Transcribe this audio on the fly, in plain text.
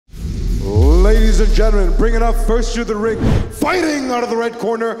Ladies and gentlemen, bringing up first to the ring, fighting out of the red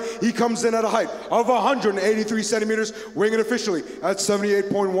corner, he comes in at a height of 183 centimeters, weighing in officially at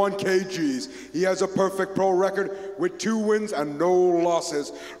 78.1 kgs. He has a perfect pro record with 2 wins and no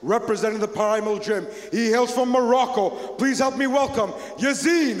losses. Representing the Primal Gym, he hails from Morocco. Please help me welcome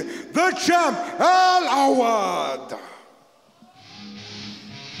YASSINE, the champ, El Aouad.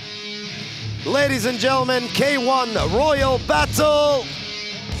 Ladies and gentlemen, K1 Royal Battle.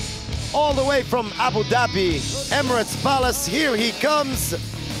 All the way from Abu Dhabi, Emirates Palace, here he comes,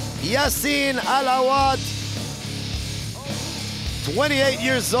 YASSINE El Aouad, 28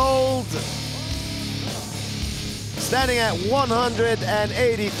 years old, standing at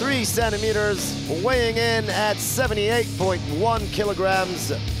 183 centimeters, weighing in at 78.1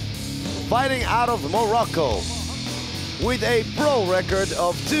 kilograms, fighting out of Morocco, with a pro record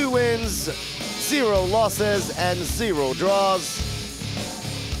of 2 wins, 0 losses, and 0 draws.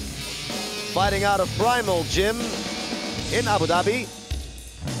 Fighting out of Primal Gym in Abu Dhabi.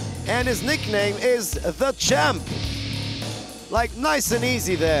 And his nickname is The Champ. Like, nice and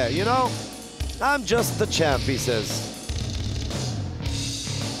easy there, you know? I'm just the champ, he says.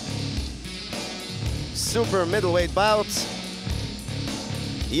 Super middleweight bout.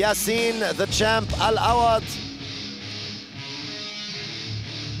 YASSINE, the champ, El Aouad,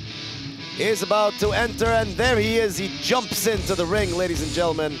 is about to enter, and there he is. He jumps into the ring, ladies and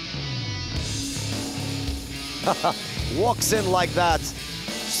gentlemen. Walks in like that,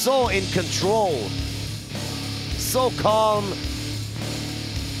 so in control, so calm,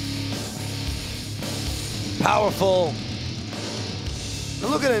 powerful.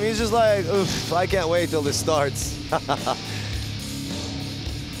 And look at him, he's just like, oof, I can't wait till this starts.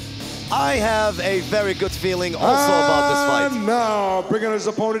 I have a very good feeling also about this fight. And now, bringing his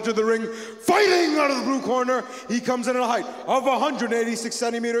opponent to the ring, fighting out of the blue corner, he comes in at a height of 186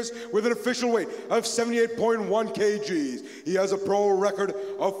 centimeters with an official weight of 78.1 kgs. He has a pro record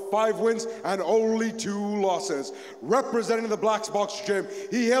of 5 wins and only 2 losses. Representing the Black Box Gym,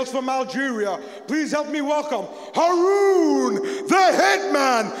 he hails from Algeria. Please help me welcome Haroune, the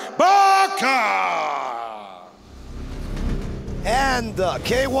Hitman Baka! And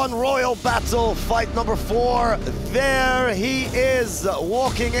K1 Royal Battle, fight number 4. There he is,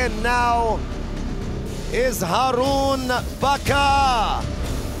 walking in now, is Haroune Baka,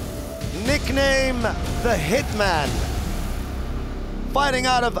 nickname the Hitman. Fighting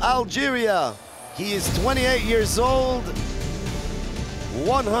out of Algeria, he is 28 years old,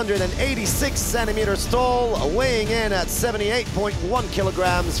 186 centimeters tall, weighing in at 78.1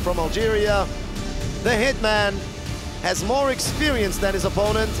 kilograms from Algeria. The Hitman has more experience than his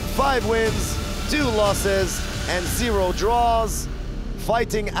opponent, 5 wins, 2 losses, and 0 draws,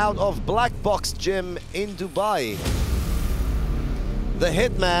 fighting out of Black Box Gym in Dubai. The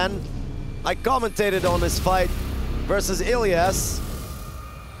Hitman, I commentated on this fight versus Ilyas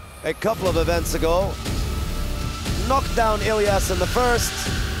a couple of events ago. Knocked down Ilyas in the first.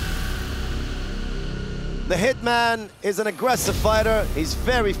 The Hitman is an aggressive fighter. He's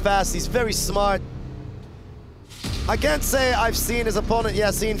very fast, he's very smart. I can't say I've seen his opponent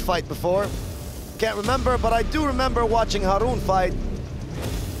YASSINE fight before. Can't remember, but I do remember watching Haroune fight.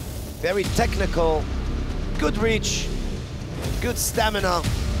 Very technical, good reach, good stamina.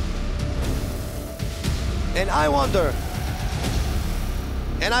 And I wonder,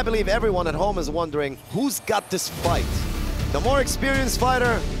 and I believe everyone at home is wondering, who's got this fight? The more experienced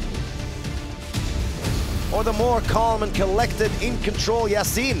fighter, or the more calm and collected, in control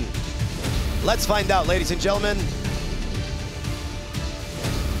YASSINE? Let's find out, ladies and gentlemen.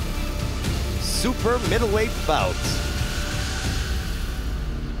 Super middleweight bout.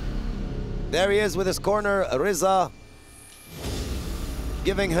 There he is with his corner, Riza,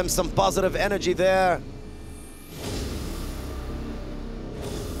 giving him some positive energy there.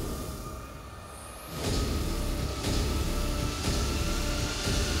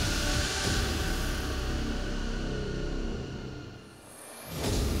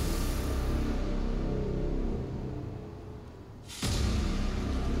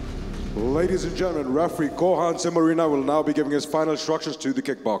 Ladies and gentlemen, referee Gohan Simarina will now be giving his final instructions to the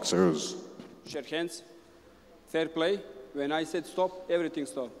kickboxers. Shake hands. Fair play. When I said stop, everything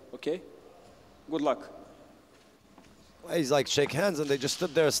stop. Okay? Good luck. He's like, shake hands, and they just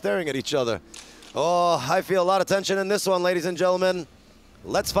stood there staring at each other. Oh, I feel a lot of tension in this one, ladies and gentlemen.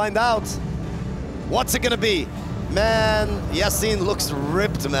 Let's find out. What's it gonna be? Man, YASSINE looks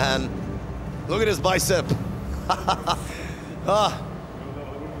ripped, man. Look at his bicep. Ah.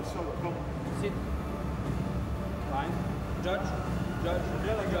 Sit. Time. Judge.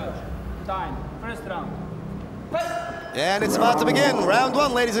 Time. First round. And it's about to begin. Round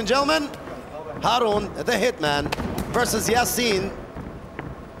 1, ladies and gentlemen. Haroune, the Hitman, versus Yassine,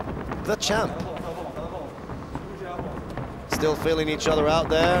 the champ. Still feeling each other out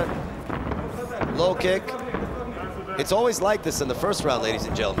there. Low kick. It's always like this in the first round, ladies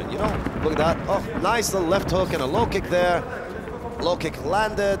and gentlemen. You know, look at that. Oh, nice little left hook and a low kick there. Low kick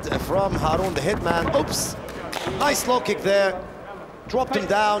landed from Haroune, the Hitman. Oops. Nice low kick there. Dropped him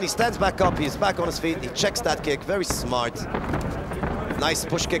down. He stands back up. He's back on his feet. He checks that kick. Very smart. Nice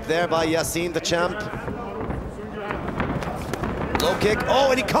push kick there by Yassine, the champ. Low kick. Oh,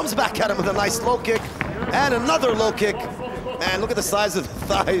 and he comes back at him with a nice low kick. And another low kick. Man, look at the size of the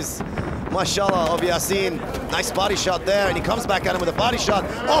thighs. Mashallah, of Yassine. Nice body shot there, and he comes back at him with a body shot.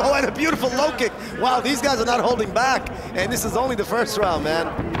 Oh, and a beautiful low kick. Wow, these guys are not holding back. And this is only the first round, man.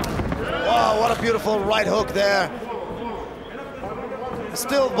 Wow, what a beautiful right hook there.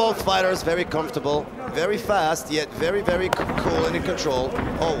 Still both fighters very comfortable, very fast, yet very, very cool and in control.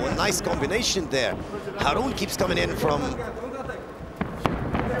 Oh, a nice combination there. Haroune keeps coming in from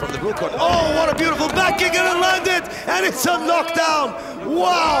the blue corner. Oh, what a beautiful back kick, and it landed, and it's a knockdown.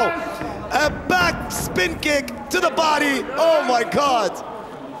 Wow, a back spin kick to the body. Oh my God.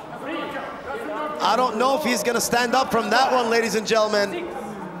 I don't know if he's gonna stand up from that one, ladies and gentlemen.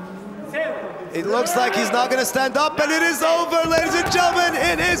 It looks like he's not gonna stand up, and it is over, ladies and gentlemen.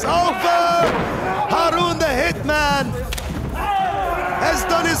 It is over. Haroune, the Hitman, has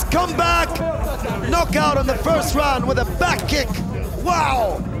done his comeback. Knockout in the first round with a back kick.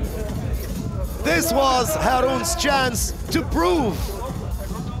 Wow. This was Haroune's chance to prove,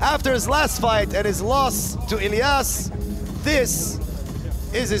 after his last fight and his loss to Ilyas, this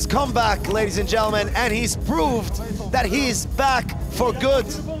is his comeback, ladies and gentlemen, and he's proved that he's back for good.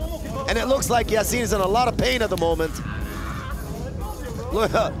 And it looks like Yassine is in a lot of pain at the moment.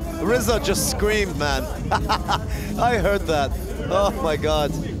 Look, Rizzo just screamed, man. I heard that. Oh my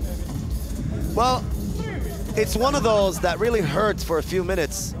God. Well, it's one of those that really hurts for a few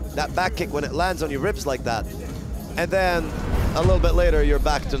minutes, that back kick when it lands on your ribs like that. And then a little bit later, you're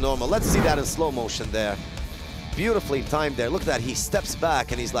back to normal. Let's see that in slow motion there. Beautifully timed there. Look at that, he steps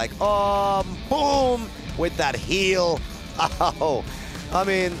back and he's like, oh, boom, with that heel. Oh, I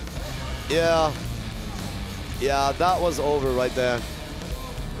mean, yeah, that was over right there.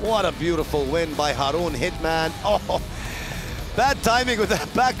 What a beautiful win by Haroune, Hitman. Oh, bad timing with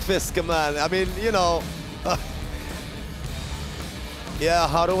that back fist command. I mean, you know. Yeah,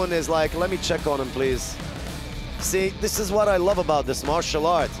 Haroune is like, let me check on him, please. See, this is what I love about this martial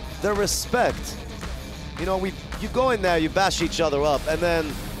art. The respect. You know, you go in there, you bash each other up, and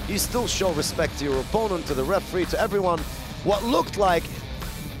then you still show respect to your opponent, to the referee, to everyone. What looked like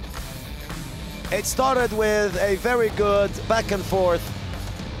it started with a very good back and forth,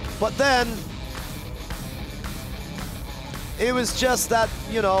 but then it was just that,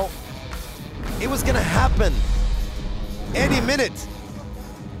 you know, it was gonna happen any minute.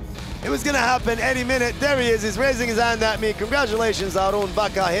 It was gonna happen any minute. There he is, he's raising his hand at me. Congratulations, HAROUNE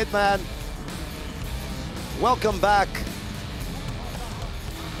BAKA, Hitman. Welcome back.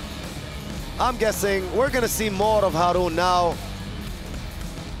 I'm guessing we're gonna see more of Haroune now.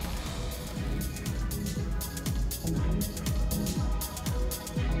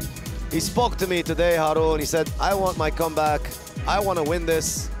 He spoke to me today, Haroune. He said, I want my comeback. I want to win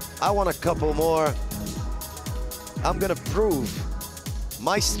this. I want a couple more. I'm gonna prove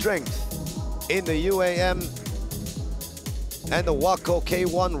my strength in the UAM and the Waco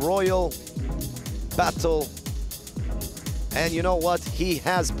K1 Royal battle. And you know what? He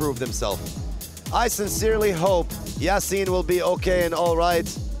has proved himself. I sincerely hope Yassine will be okay and all right.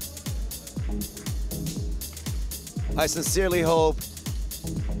 I sincerely hope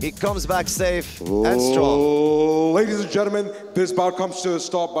he comes back safe and strong. Ladies and gentlemen, this bout comes to a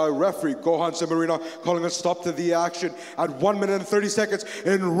stop by referee Gohan Simarina, calling a stop to the action at 1 minute and 30 seconds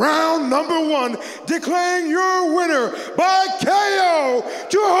in round number 1, declaring your winner by KO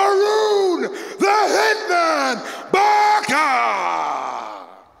to Haroune, the Hitman Baka!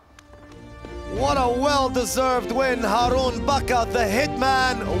 What a well-deserved win, Haroune Baka, the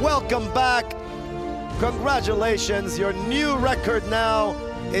Hitman. Welcome back. Congratulations, your new record now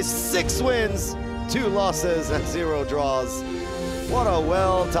is 6 wins, 2 losses, and 0 draws. What a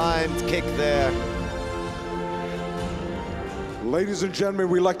well-timed kick there. Ladies and gentlemen,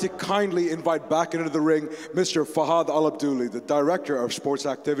 we'd like to kindly invite back into the ring Mr. Fahad Al Abdouli, the Director of Sports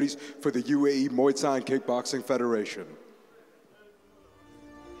Activities for the UAE MuayThai and Kickboxing Federation.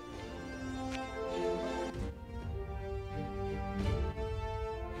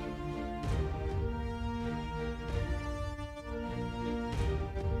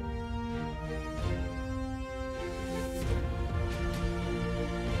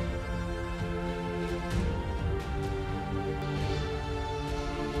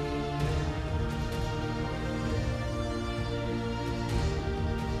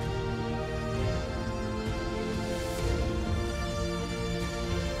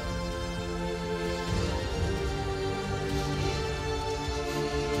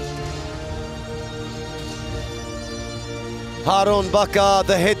 Haroune Baka,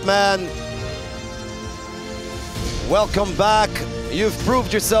 the Hitman. Welcome back. You've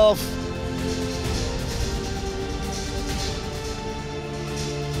proved yourself.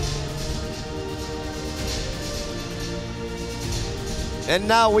 And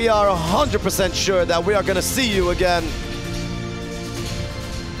now we are 100% sure that we are going to see you again.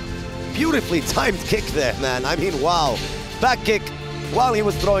 Beautifully timed kick there, man. I mean, wow. Back kick while he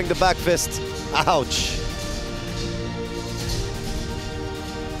was throwing the back fist. Ouch.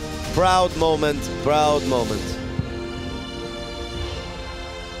 Proud moment, proud moment.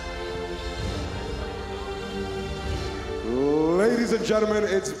 Ladies and gentlemen,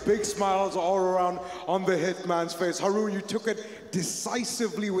 it's big smiles all around on the Hitman's face. Haroune, you took it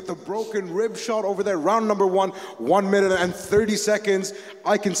decisively with the broken rib shot over there. Round number 1, 1 minute and 30 seconds.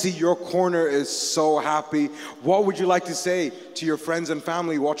 I can see your corner is so happy. What would you like to say to your friends and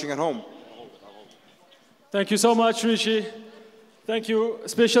family watching at home? Thank you so much, Rishi. Thank you.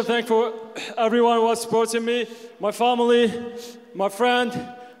 Special thank for everyone who was supporting me, my family, my friend,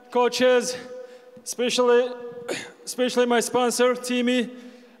 coaches, especially my sponsor, Timmy.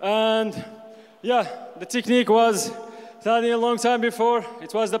 And yeah, the technique was studying a long time before.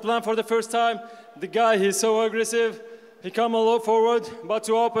 It was the plan for the first time. The guy, he's so aggressive. He come a lot forward, but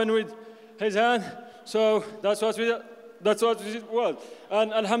to open with his hand. So that's what we did well.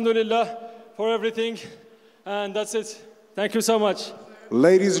 And alhamdulillah for everything. And that's it. Thank you so much.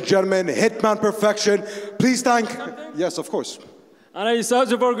 Ladies and gentlemen, Hitman perfection. Please thank... Yes, of course. And I start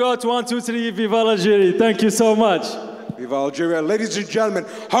to forget 1, 2, 3, Viva Algeria. Thank you so much. Viva Algeria. Ladies and gentlemen,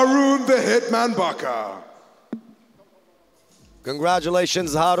 Haroune the Hitman Baka.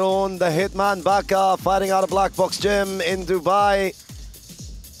 Congratulations, Haroune the Hitman Baka, fighting out of Black Box Gym in Dubai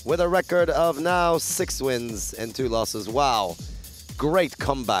with a record of now 6 wins and 2 losses. Wow. Great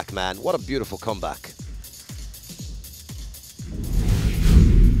comeback, man. What a beautiful comeback.